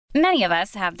Many of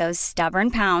us have those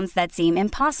stubborn pounds that seem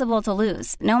impossible to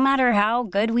lose, no matter how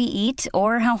good we eat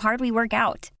or how hard we work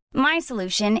out. My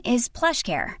solution is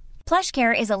PlushCare.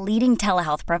 PlushCare is a leading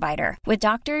telehealth provider with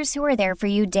doctors who are there for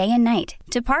you day and night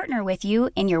to partner with you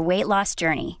in your weight loss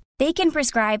journey. They can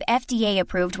prescribe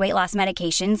FDA-approved weight loss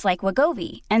medications like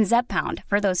Wegovy and Zepbound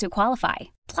for those who qualify.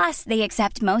 Plus, they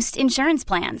accept most insurance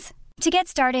plans. To get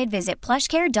started, visit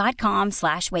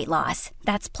plushcare.com/weightloss.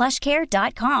 That's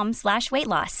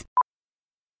plushcare.com/weightloss.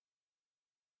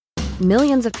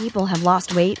 Millions of people have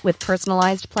lost weight with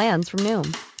personalized plans from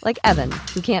Noom. Like Evan,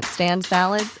 who can't stand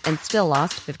salads and still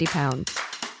lost 50 pounds.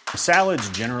 Salads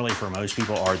generally for most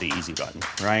people are the easy button,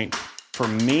 right? For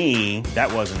me,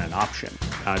 that wasn't an option.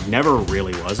 I never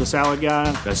really was a salad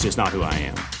guy. That's just not who I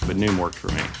am. But Noom worked for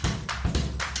me.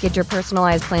 Get your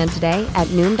personalized plan today at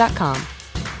Noom.com.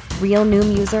 Real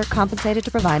Noom user compensated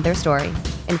to provide their story.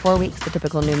 In 4 weeks, the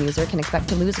typical Noom user can expect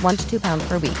to lose 1 to 2 pounds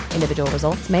per week. Individual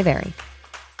results may vary.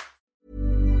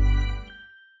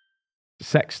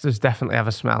 Sex does definitely have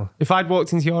a smell. If I'd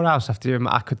walked into your house after you,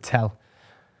 I could tell.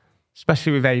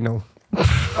 Especially with anal.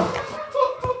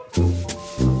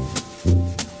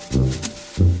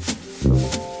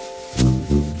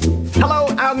 Hello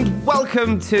and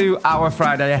welcome to our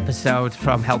Friday episode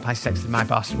from Help I Sexted My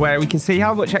Boss, where we can see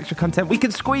how much extra content we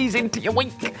can squeeze into your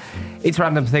week. It's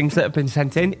random things that have been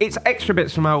sent in. It's extra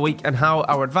bits from our week and how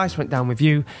our advice went down with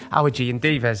you, our G and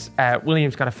Divas.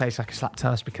 William's got a face like a slapped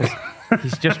toast because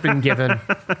he's just been given,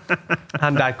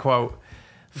 and I quote,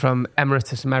 from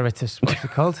Emeritus, what's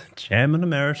it called? Chairman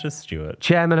Emeritus Stewart.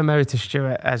 Chairman Emeritus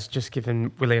Stewart has just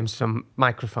given William some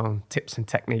microphone tips and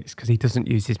techniques because he doesn't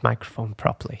use his microphone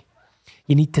properly.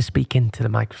 You need to speak into the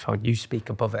microphone. You speak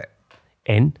above it.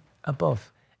 In,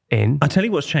 above, in. I'll tell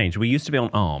you what's changed. We used to be on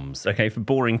arms, okay, for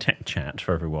boring tech chat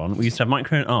for everyone. We used to have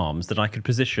microphone arms that I could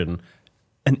position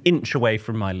an inch away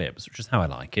from my lips, which is how I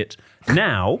like it.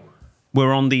 Now,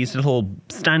 we're on these little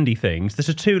standy things that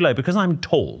are too low because I'm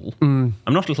tall. I'm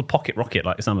not a little pocket rocket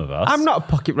like some of us. I'm not a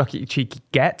pocket rocket, you cheeky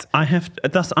get. And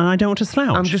I don't want to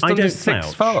slouch. I'm just under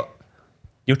 6 foot.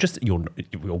 You're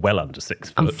well under 6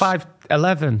 foot. I'm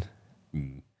 5'11".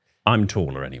 I'm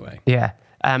taller anyway. Yeah.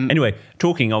 Anyway,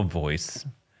 talking of voice,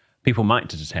 people might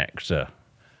detect a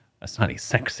slightly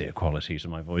sexier quality to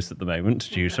my voice at the moment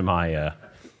due to my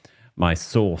my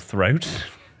sore throat.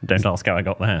 Don't ask how I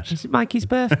got that. Is it Mikey's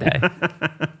birthday?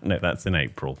 No, that's in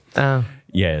April. Oh.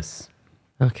 Yes.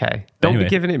 Okay. Don't Anyway. be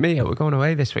giving it me. We're going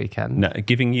away this weekend. No,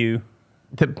 giving you...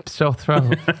 The sore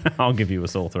throat. I'll give you a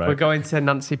sore throat. We're going to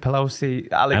Nancy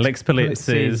Pelosi, Alex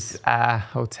Politz's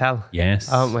hotel. Yes.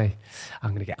 Aren't we? I'm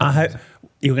going to get hammered.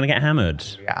 You're going to get hammered?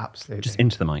 Yeah, absolutely. Just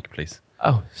into the mic, please.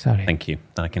 Oh, sorry. Thank you.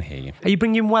 Then I can hear you. Are you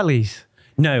bringing wellies?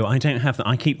 No, I don't have them.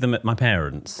 I keep them at my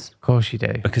parents'. Of course you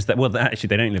do. Because, actually,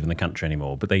 they don't live in the country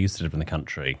anymore, but they used to live in the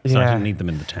country. So I didn't need them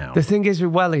in the town. The thing is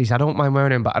with wellies, I don't mind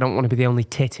wearing them, but I don't want to be the only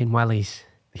tit in wellies.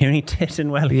 The only tit in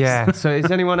wellies? Yeah. So is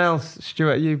anyone else,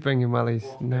 Stuart, are you bringing wellies?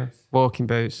 No. Walking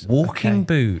boots. Walking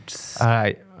boots. All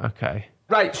right. Okay.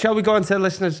 Right. Shall we go on to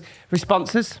listeners'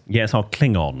 responses? Yes, I'll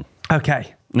cling on.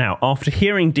 Okay. Now, after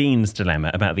hearing Dean's dilemma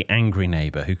about the angry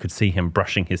neighbour who could see him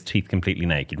brushing his teeth completely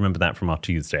naked, remember that from our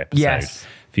Tuesday episode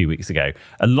a few weeks ago,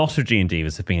 a lot of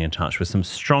G&Divas have been in touch with some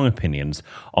strong opinions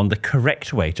on the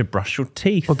correct way to brush your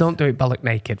teeth. Well, don't do it bollock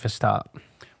naked for start.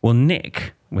 Well,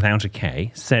 Nick, without a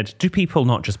K, said, do people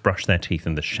not just brush their teeth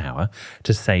in the shower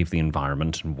to save the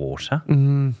environment and water?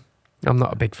 I'm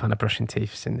not a big fan of brushing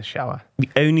teeth in the shower. The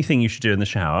only thing you should do in the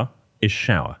shower is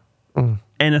shower.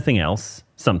 Anything else,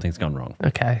 something's gone wrong.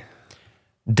 Okay.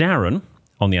 Darren,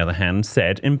 on the other hand,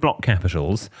 said in block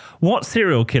capitals, what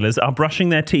serial killers are brushing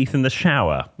their teeth in the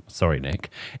shower? Sorry,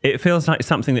 Nick. It feels like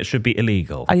something that should be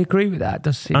illegal. I agree with that. It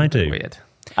does seem I a bit do. weird.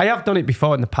 I have done it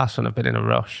before in the past when I've been in a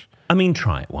rush. I mean,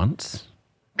 try it once.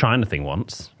 Try anything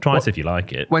once. Twice if you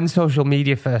like it. When social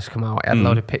media first came out, I had a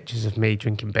load of pictures of me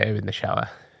drinking beer in the shower.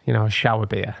 You know, a shower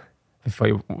beer.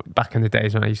 Back in the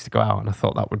days when I used to go out, and I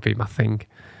thought that would be my thing.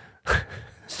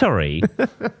 Sorry.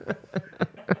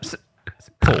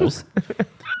 Pause.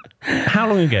 How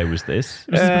long ago was this?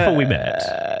 Was this before we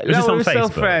met? Was this on we were Facebook? still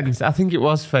friends. I think it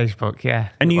was Facebook, yeah.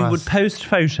 And you would post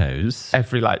photos?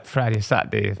 Every Friday or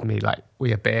Saturday of me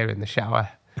with a beer in the shower.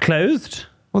 Clothed?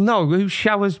 Well, no, who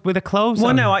showers with a clothes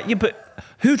on? Well, no, but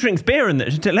who drinks beer in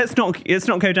the... Let's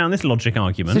not go down this logic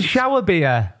argument. It's a shower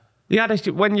beer. You had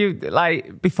when you,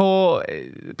 before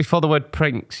the word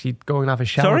Prinks, you'd go and have a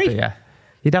shower beer.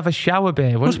 You'd have a shower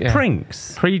beer, wouldn't you? What's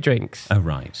Prinks? Pre-drinks. Oh,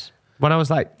 right. When I was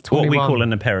 21. What we call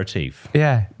an aperitif.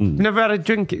 Yeah. You've never had a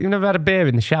drink, you've never had a beer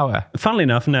in the shower? Funnily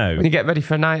enough, no. When you get ready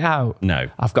for a night out? No.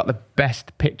 I've got the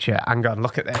best picture. Hang on,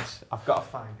 look at this. I've got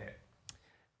to find it.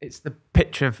 It's the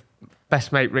picture of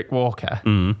best mate Rick Walker.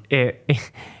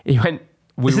 He went...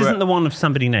 This isn't the one of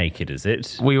somebody naked, is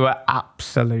it? We were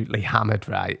absolutely hammered,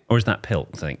 right? Or is that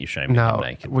Pilks? I think you showed me No, him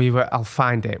naked. we were... I'll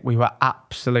find it. We were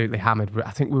absolutely hammered. I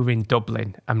think we were in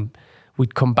Dublin and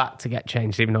we'd come back to get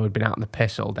changed even though we'd been out on the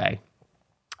piss all day.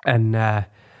 And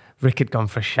Rick had gone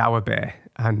for a shower beer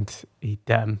and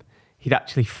he'd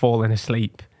actually fallen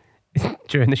asleep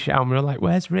during the shower. And we were like,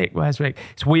 where's Rick? Where's Rick?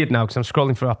 It's weird now because I'm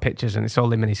scrolling through our pictures and it's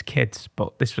all him and his kids.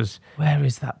 But this was... Where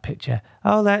is that picture?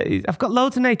 Oh, I've got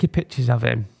loads of naked pictures of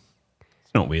him.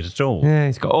 It's not weird at all. Yeah,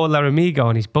 he's got all Amigo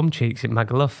on his bum cheeks in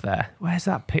Magaluf there. Where's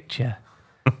that picture?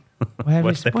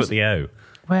 Where's they put the O?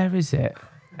 Where is it?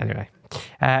 Anyway,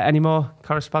 any more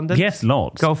correspondence? Yes,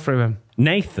 lots. Go through them.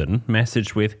 Nathan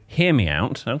messaged with, hear me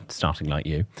out, starting like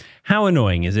you. How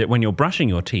annoying is it when you're brushing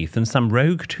your teeth and some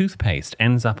rogue toothpaste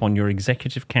ends up on your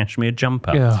executive cashmere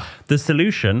jumper? Ugh. The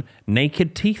solution,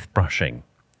 naked teeth brushing.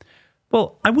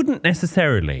 Well, I wouldn't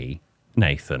necessarily,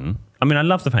 Nathan. I mean, I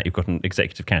love the fact you've got an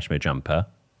executive cashmere jumper.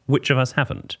 Which of us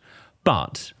haven't?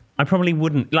 But I probably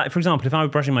wouldn't, like, for example, if I were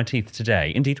brushing my teeth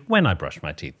today, indeed, when I brushed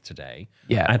my teeth today,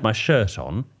 I had my shirt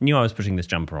on, knew I was putting this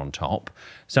jumper on top,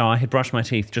 so I had brushed my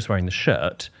teeth just wearing the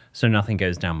shirt, so nothing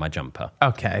goes down my jumper.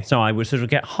 Okay. So I would sort of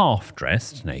get half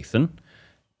dressed, Nathan,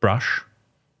 brush,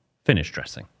 finish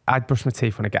dressing. I'd brush my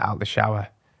teeth when I get out of the shower.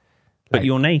 But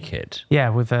you're naked. Yeah,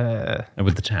 with a...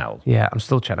 With the towel. Yeah, I'm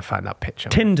still trying to find that picture.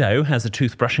 Tindo has a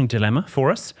toothbrushing dilemma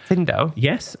for us. Tindo?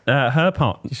 Yes, her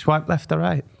partner... You swipe left or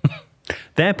right?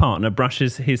 Their partner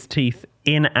brushes his teeth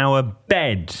in our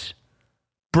bed.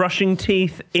 Brushing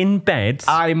teeth in bed.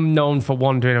 I'm known for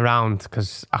wandering around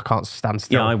because I can't stand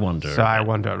still. Yeah, I wander So I around.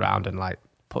 wander around and like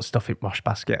put stuff in wash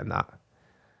basket and that.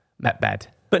 Met bed.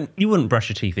 But you wouldn't brush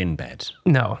your teeth in bed.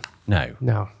 No.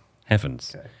 No.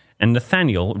 Heavens. Okay. And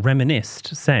Nathaniel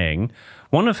reminisced, saying,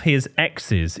 one of his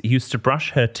exes used to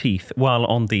brush her teeth while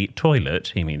on the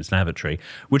toilet, he means lavatory,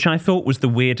 which I thought was the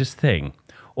weirdest thing.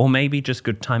 Or maybe just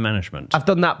good time management. I've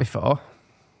done that before.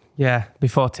 Yeah,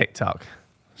 before TikTok.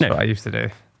 That's what I used to do.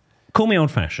 Call me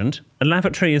old-fashioned. A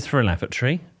lavatory is for a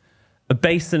lavatory. A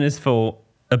basin is for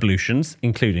ablutions,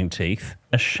 including teeth.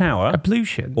 A shower...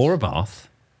 Ablutions? Or a bath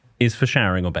is for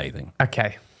showering or bathing.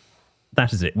 Okay.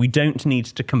 That is it. We don't need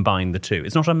to combine the two.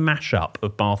 It's not a mashup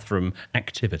of bathroom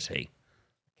activity.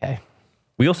 Okay.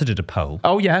 We also did a poll.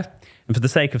 Oh, yeah. And for the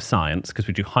sake of science, because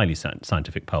we do highly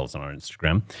scientific polls on our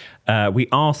Instagram, we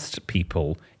asked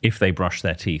people if they brush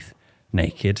their teeth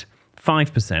naked.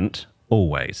 5%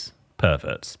 always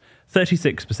perverts.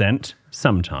 36%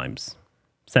 sometimes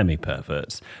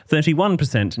semi-perverts.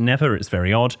 31% never, it's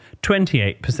very odd.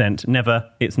 28%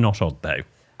 never, it's not odd though.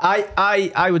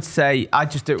 I would say I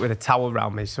just do it with a towel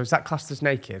around me. So is that classed as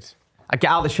naked? I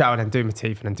get out of the shower and then do my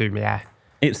teeth and then do my hair.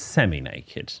 It's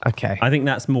semi-naked. Okay. I think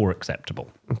that's more acceptable.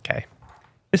 Okay.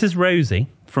 This is Rosie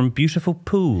from Beautiful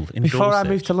Pool in Before Dorset. I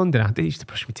moved to London, I used to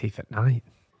brush my teeth at night.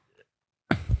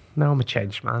 Now I'm a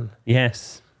changed man.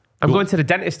 Yes. I'm going to the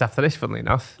dentist after this, funnily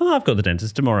enough. Oh, I've got the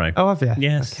dentist tomorrow. Oh, have you?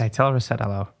 Yes. Okay, tell her I said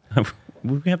hello.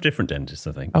 We have different dentists,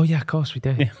 I think. Oh, yeah, of course we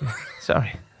do. Yeah.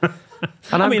 Sorry.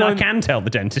 And I can tell the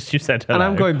dentist you said hello. And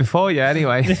I'm going before you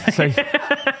anyway.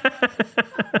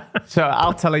 So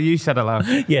I'll tell her you said hello.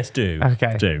 Yes, do.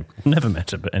 Okay. Do. Never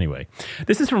met her, but anyway.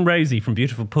 This is from Rosie from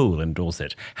Beautiful Pool in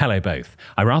Dorset. Hello, both.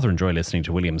 I rather enjoy listening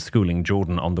to William schooling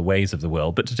Jordan on the ways of the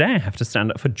world, but today I have to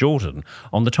stand up for Jordan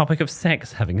on the topic of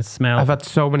sex having a smell. I've had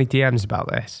so many DMs about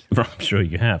this. I'm sure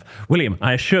you have. William,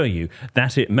 I assure you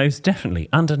that it most definitely,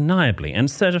 undeniably, and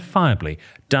certifiably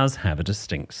does have a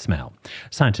distinct smell.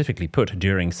 Scientifically put,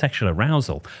 during sexual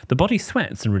arousal, the body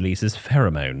sweats and releases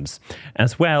pheromones.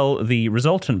 As well, the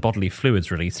resultant bodily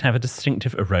fluids released have a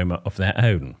distinctive aroma of their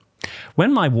own.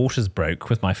 When my waters broke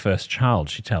with my first child,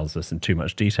 she tells us in too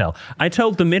much detail, I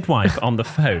told the midwife on the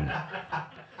phone.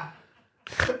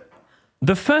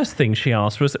 The first thing she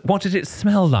asked was, what did it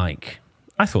smell like?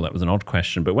 I thought that was an odd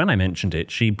question, but when I mentioned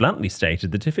it, she bluntly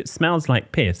stated that if it smells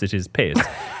like piss, it is piss,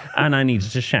 and I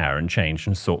needed to shower and change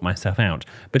and sort myself out.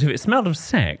 But if it smelled of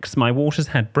sex, my waters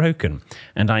had broken,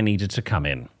 and I needed to come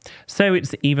in. So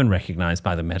it's even recognised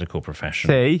by the medical profession.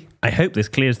 See? I hope this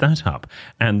clears that up,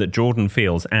 and that Jordan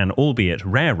feels an albeit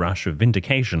rare rush of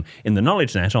vindication in the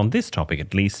knowledge that, on this topic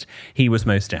at least, he was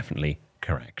most definitely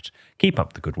correct. Keep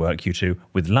up the good work, you two.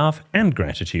 With love and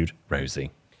gratitude,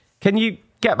 Rosie. Can you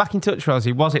get back in touch,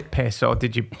 Rosie? Was it piss or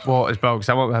did your waters broke? Because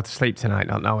I won't be able to sleep tonight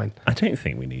not knowing. I don't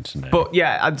think we need to know. But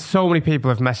yeah, and so many people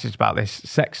have messaged about this.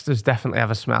 Sex does definitely have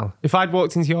a smell. If I'd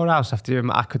walked into your house after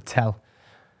you, I could tell.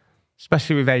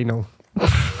 Especially with anal.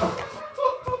 That's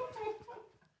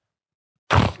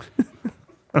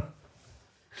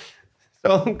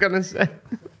all I'm going to say.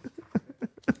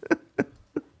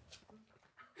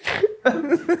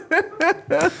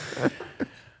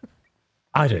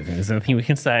 I don't think there's anything we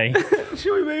can say.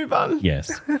 Shall we move on?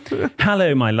 Yes.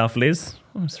 Hello, my lovelies.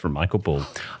 Oh, it's from Michael Ball.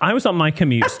 I was on my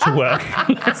commute to work,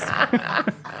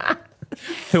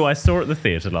 who I saw at the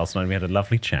theatre last night. We had a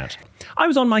lovely chat. I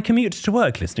was on my commute to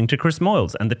work listening to Chris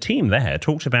Moyles, and the team there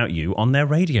talked about you on their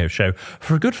radio show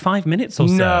for a good 5 minutes or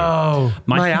so. No,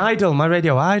 my idol, my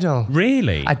radio idol.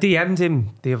 Really? I DM'd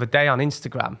him the other day on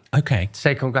Instagram. Okay. To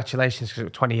say congratulations, because it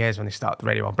was 20 years when they started the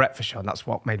Radio 1 Breakfast Show, and that's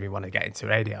what made me want to get into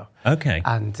radio. Okay.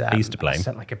 And he's to blame. I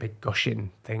sent like a big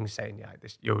gushing thing saying,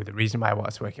 you're the reason why I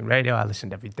wanted to work in radio. I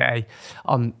listened every day.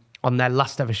 On their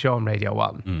last ever show on Radio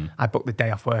 1, I booked the day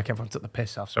off work. Everyone took the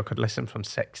piss off, so I could listen from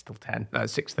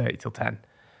 6:30 till 10.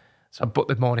 So I booked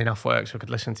the morning off work so I could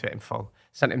listen to it in full.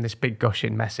 Sent him this big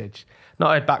gushing message.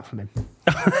 Not heard back from him.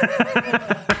 And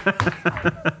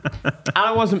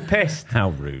I wasn't pissed.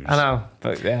 How rude. I know,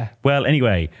 but yeah. Well,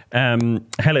 anyway,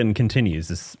 Helen continues.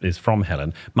 This is from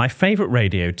Helen. My favourite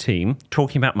radio team,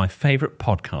 talking about my favourite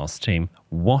podcast team.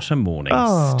 What a morning.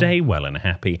 Oh. Stay well and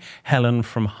happy. Helen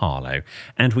from Harlow.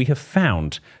 And we have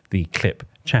found the clip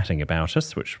chatting about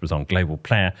us, which was on Global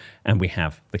Player, and we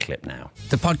have the clip now.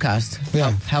 The podcast,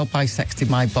 Help I Sexted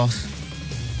My Boss,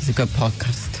 is a good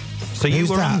podcast. So you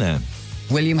were on there?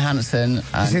 William Hanson.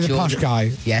 Is he the posh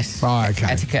guy? Yes. Right,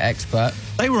 okay. Etiquette expert.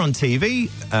 They were on TV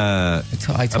I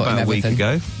taught him about a week everything.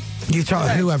 ago. You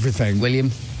taught who everything? William.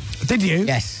 Did you?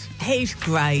 Yes. He's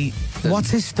great. What's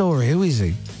his story? Who is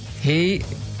he?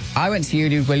 I went to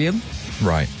uni with William.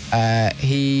 Right.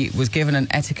 He was given an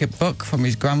etiquette book from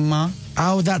his grandma.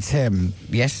 Oh, that's him.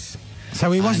 Yes.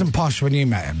 So he wasn't posh when you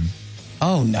met him?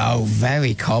 Oh, no,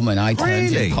 very common. I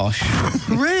turned Really? him posh.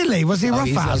 Really? Was he rough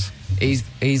he's, as?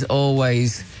 he's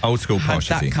always Old school had posh,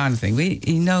 that is he? kind of thing.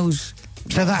 He knows.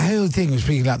 So that whole thing was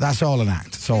speaking like, that's all an act.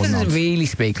 It's all He doesn't nonsense. really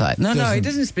speak like... No, he Doesn't.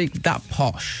 doesn't speak that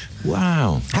posh.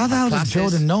 Wow. How the hell did Classes.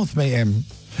 Jordan North meet him?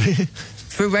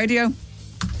 Through radio?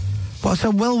 What,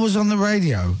 so Will was on the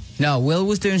radio? No, Will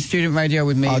was doing student radio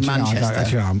with me in do you know,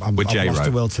 Manchester. I'm With I've J-Ro. lost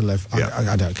the will to live. Yeah.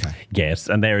 I don't care. Yes,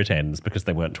 and there it ends because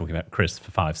they weren't talking about Chris for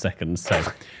 5 seconds, so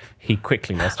he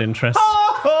quickly lost interest.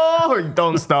 Oh,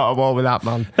 don't start a war with that,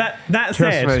 man. That Trust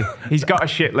said, me, he's got a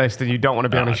shit list and you don't want to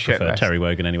be on I his shit prefer list. Terry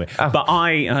Wogan anyway. But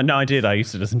I did. I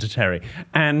used to listen to Terry.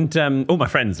 And all my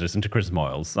friends listened to Chris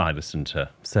Moyles. I listened to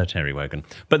Sir Terry Wogan.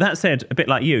 But that said, a bit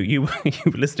like you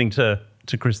were listening to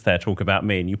Chris there talk about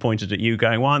me and you pointed at you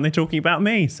going, why aren't they talking about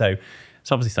me? So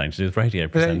it's obviously something to do with radio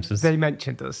presenters. They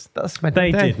mentioned us. That's meant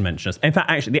They to do. did mention us. In fact,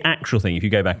 actually, the actual thing, if you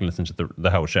go back and listen to the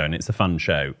whole show, and it's a fun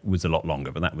show, was a lot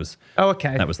longer, but that was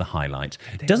that was the highlight.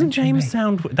 Doesn't mention James me?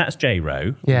 sound... That's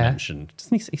J-Ro Yeah. mentioned.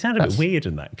 Doesn't he sounded a bit weird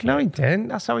in that clip. No, he didn't.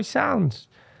 That's how he sounds.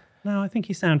 No, I think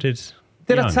he sounded...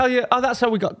 Did I young. tell you? Oh, that's how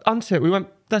we got onto it.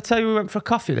 Did I tell you we went for a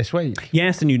coffee this week?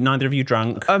 Yes, and neither of you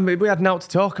drunk. We had naught to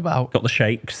talk about. Got the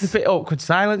shakes. It's a bit awkward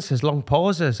silences, long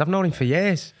pauses. I've known him for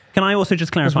years. Can I also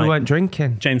just Because clarify? we weren't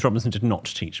drinking. James Robinson did not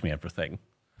teach me everything.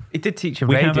 He did teach you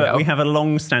We radio. have a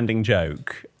long-standing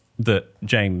joke that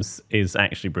James is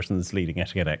actually Britain's leading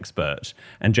etiquette expert.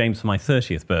 And James, for my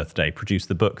 30th birthday, produced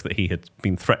the book that he had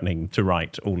been threatening to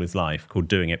write all his life called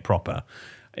Doing It Proper.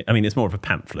 I mean, it's more of a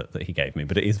pamphlet that he gave me,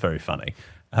 but it is very funny.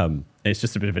 It's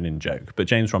just a bit of an in-joke. But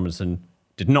James Robinson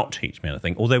did not teach me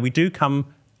anything, although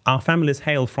our families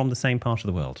hail from the same part of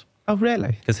the world. Oh,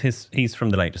 really? Because he's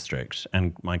from the Lake District,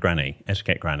 and my granny,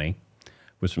 etiquette granny,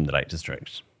 was from the Lake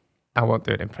District. I won't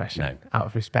do an impression, No. out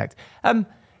of respect. Do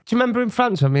you remember in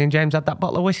France when me and James had that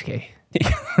bottle of whiskey?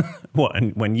 What,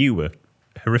 and when you were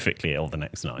horrifically ill the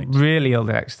next night? Really ill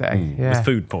the next day. Yeah. With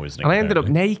food poisoning. And I ended up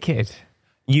apparently. naked.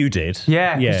 You did?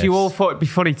 Yeah, because Yes. you all thought it'd be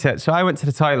funny to. So I went to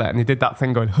the toilet and he did that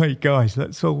thing going, "Hey guys,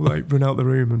 let's all run out the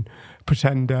room and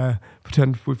pretend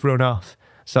we've run off."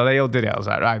 So they all did it. I was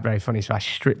like, right, very funny. So I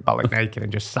stripped bollock naked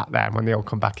and just sat there. And when they all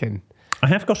come back in, I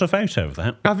have got a photo of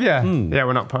that. have you? Yeah,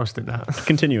 we're not posting that.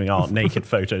 Continuing our naked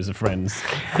photos of friends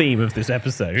theme of this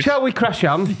episode. Shall we crash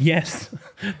on? Yes,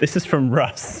 this is from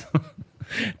Russ.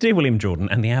 Dear William Jordan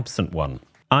and the absent one.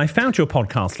 I found your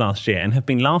podcast last year and have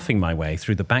been laughing my way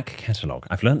through the back catalogue.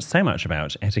 I've learnt so much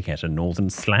about etiquette and northern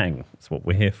slang. That's what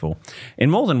we're here for. In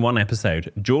more than one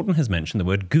episode, Jordan has mentioned the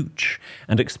word gooch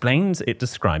and explains it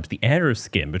describes the area of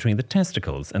skin between the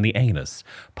testicles and the anus.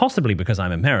 Possibly because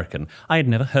I'm American, I had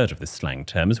never heard of this slang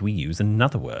term as we use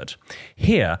another word.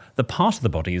 Here, the part of the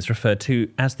body is referred to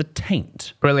as the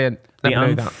taint. Brilliant. The Never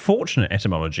knew that. unfortunate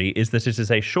etymology is that it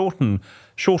is a shortened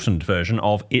version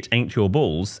of it ain't your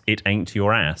balls, it ain't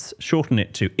your ass. Shorten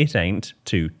it to it ain't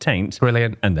to taint.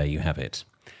 Brilliant. And there you have it.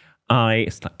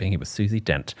 It's like being here with Susie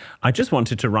Dent. I just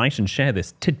wanted to write and share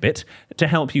this tidbit to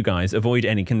help you guys avoid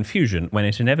any confusion when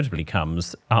it inevitably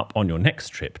comes up on your next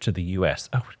trip to the US.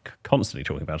 Oh, we're constantly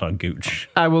talking about our gooch.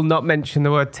 I will not mention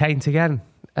the word taint again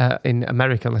in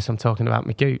America unless I'm talking about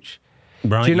my gooch.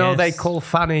 Right, Do you know yes. they call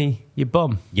Fanny your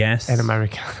bum? Yes. In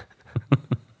America.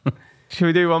 Should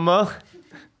we do one more?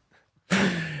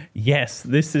 Yes,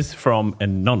 this is from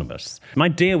Anonymous. My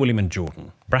dear William and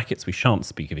Jordan, brackets, we shan't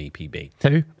speak of EPB.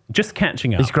 Who? Just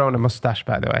catching up. He's grown a moustache,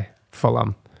 by the way. Full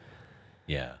on.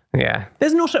 Yeah. Yeah.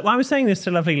 There's not, I was saying this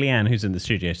to lovely Leanne, who's in the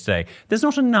studio today. There's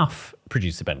not enough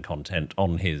Producer Ben content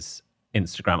on his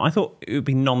Instagram. I thought it would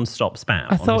be non-stop spam.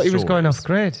 I thought he was going stories. off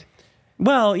grid.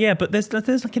 Well, yeah, but there's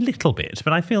like a little bit,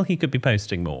 but I feel he could be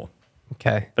posting more.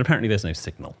 Okay. But apparently there's no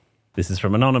signal. This is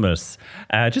from Anonymous.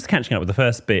 Just catching up with the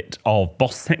first bit of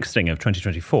boss sexting of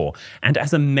 2024. And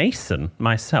as a Mason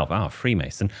myself,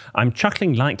 Freemason, I'm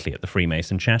chuckling lightly at the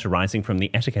Freemason chat arising from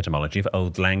the etymology of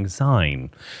Old Lang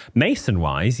Syne.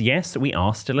 Mason-wise, yes, we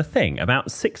are still a thing. About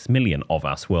 6 million of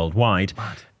us worldwide.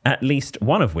 At least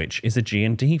one of which is a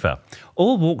Aegean diva.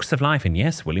 All walks of life, and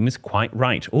yes, William is quite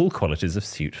right, all qualities of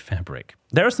suit fabric.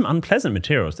 There are some unpleasant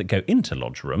materials that go into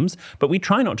lodge rooms, but we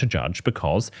try not to judge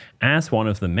because, as one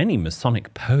of the many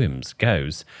Masonic poems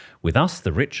goes, with us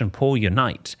the rich and poor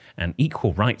unite, and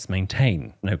equal rights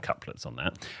maintain. No couplets on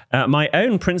that. My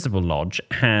own principal lodge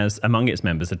has among its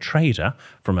members a trader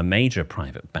from a major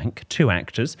private bank, 2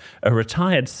 actors, a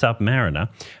retired submariner,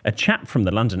 a chap from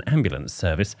the London Ambulance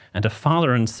Service, and a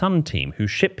father and son team who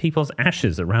ship people's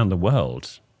ashes around the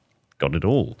world. Got it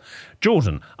all.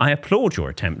 Jordan, I applaud your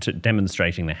attempt at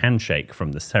demonstrating the handshake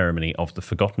from the ceremony of the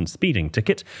forgotten speeding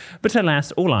ticket, but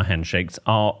alas, all our handshakes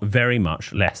are very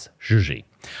much less zhuzhy.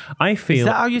 I feel... Is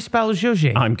that how you spell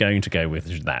zhuzhy? I'm going to go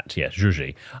with that, yes,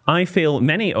 zhuzhy. I feel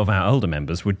many of our older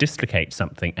members would dislocate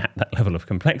something at that level of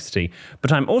complexity,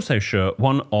 but I'm also sure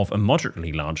one of a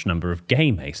moderately large number of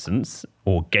gay Masons,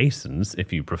 or Gaysons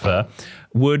if you prefer,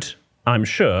 would, I'm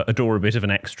sure, adore a bit of an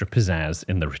extra pizzazz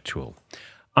in the ritual.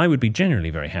 I would be generally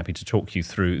very happy to talk you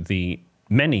through the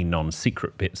many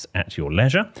non-secret bits at your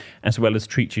leisure, as well as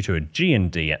treat you to a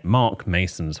G&D at Mark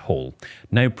Mason's Hall.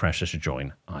 No pressure to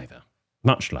join either.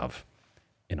 Much love,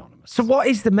 Anonymous. So what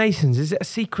is the Masons? Is it a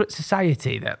secret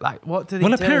society that, like, what do they do?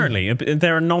 Well, apparently,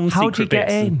 there are non-secret How do you get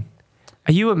bits. in?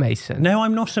 Are you a Mason? No,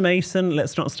 I'm not a Mason.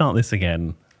 Let's not start this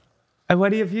again. And where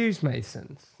do you use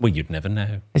Masons? Well, you'd never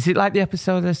know. Is it like the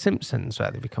episode of The Simpsons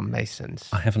where they become Masons?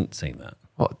 I haven't seen that.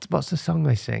 What's the song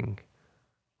they sing?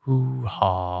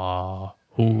 Hoo-ha,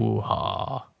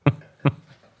 hoo-ha. I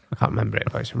can't remember it,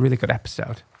 but it's a really good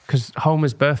episode. Because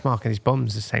Homer's birthmark and his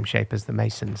bum's the same shape as the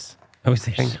Masons. Oh, is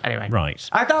it? Anyway. Right.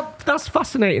 That's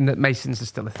fascinating that Masons are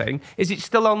still a thing. Is it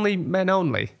still only men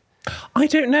only? I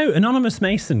don't know. Anonymous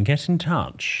Mason, get in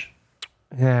touch.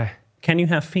 Yeah. Can you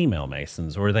have female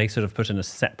Masons, or are they sort of put in a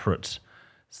separate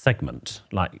segment,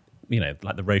 like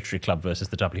the Rotary Club versus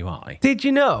the WI? Did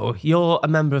you know you're a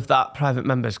member of that private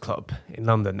members club in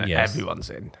London that Yes. everyone's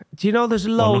in? Do you know there's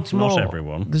loads not more?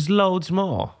 everyone. There's loads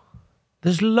more.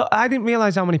 I didn't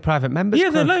realise how many private members Yeah,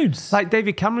 there are clubs. loads. Like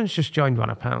David Cameron's just joined one,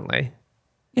 apparently.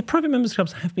 Yeah, private members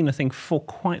clubs have been a thing for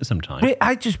quite some time.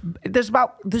 There's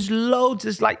loads.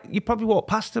 There's like, you probably walk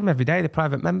past them every day, the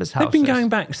private members' houses. They've been going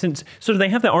back since, sort of, they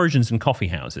have their origins in coffee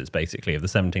houses, basically, of the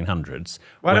 1700s.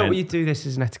 Why don't we do this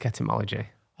as an etymology?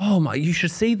 Oh my, you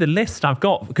should see the list I've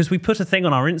got, because we put a thing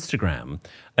on our Instagram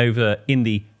over in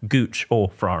the Gooch, or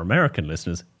for our American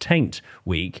listeners, Taint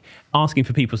Week, asking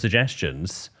for people's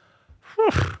suggestions.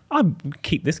 I'll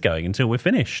keep this going until we're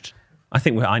finished. I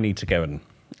think I need to go and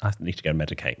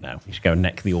medicate now. You should go and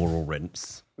neck the oral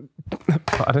rinse.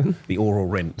 Pardon? The oral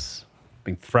rinse.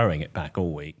 Been throwing it back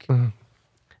all week.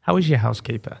 How is your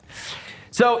housekeeper?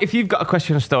 So if you've got a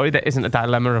question or story that isn't a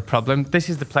dilemma or a problem, this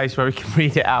is the place where we can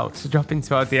read it out. So drop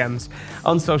into our DMs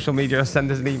on social media or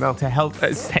send us an email to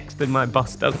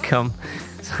help@sextedmyboss.com.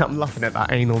 So I'm laughing at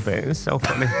that anal bit. It's so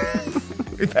funny.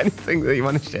 If anything that you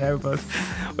want to share with us.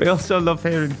 We also love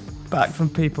hearing back from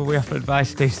people we offer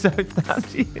advice to. So if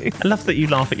that's you, I love that you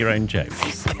laugh at your own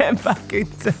jokes. get back in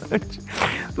touch.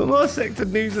 For more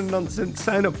Sexted news and nonsense,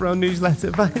 sign up for our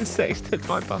newsletter via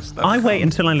sextedmyboss.com. I wait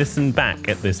until I listen back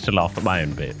at this to laugh at my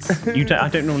own bits. I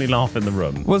don't normally laugh in the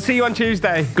room. We'll see you on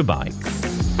Tuesday. Goodbye.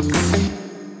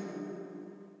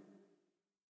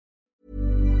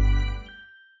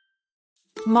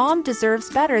 Mom deserves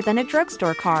better than a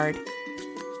drugstore card.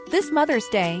 This Mother's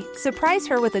Day, surprise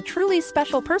her with a truly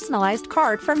special personalized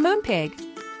card from Moonpig.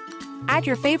 Add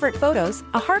your favorite photos,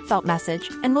 a heartfelt message,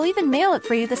 and we'll even mail it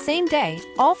for you the same day,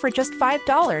 all for just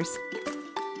 $5.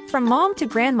 From mom to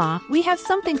grandma, we have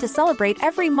something to celebrate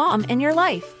every mom in your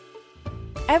life.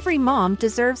 Every mom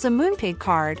deserves a Moonpig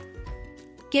card.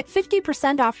 Get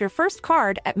 50% off your first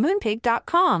card at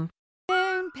moonpig.com.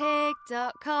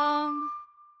 Moonpig.com.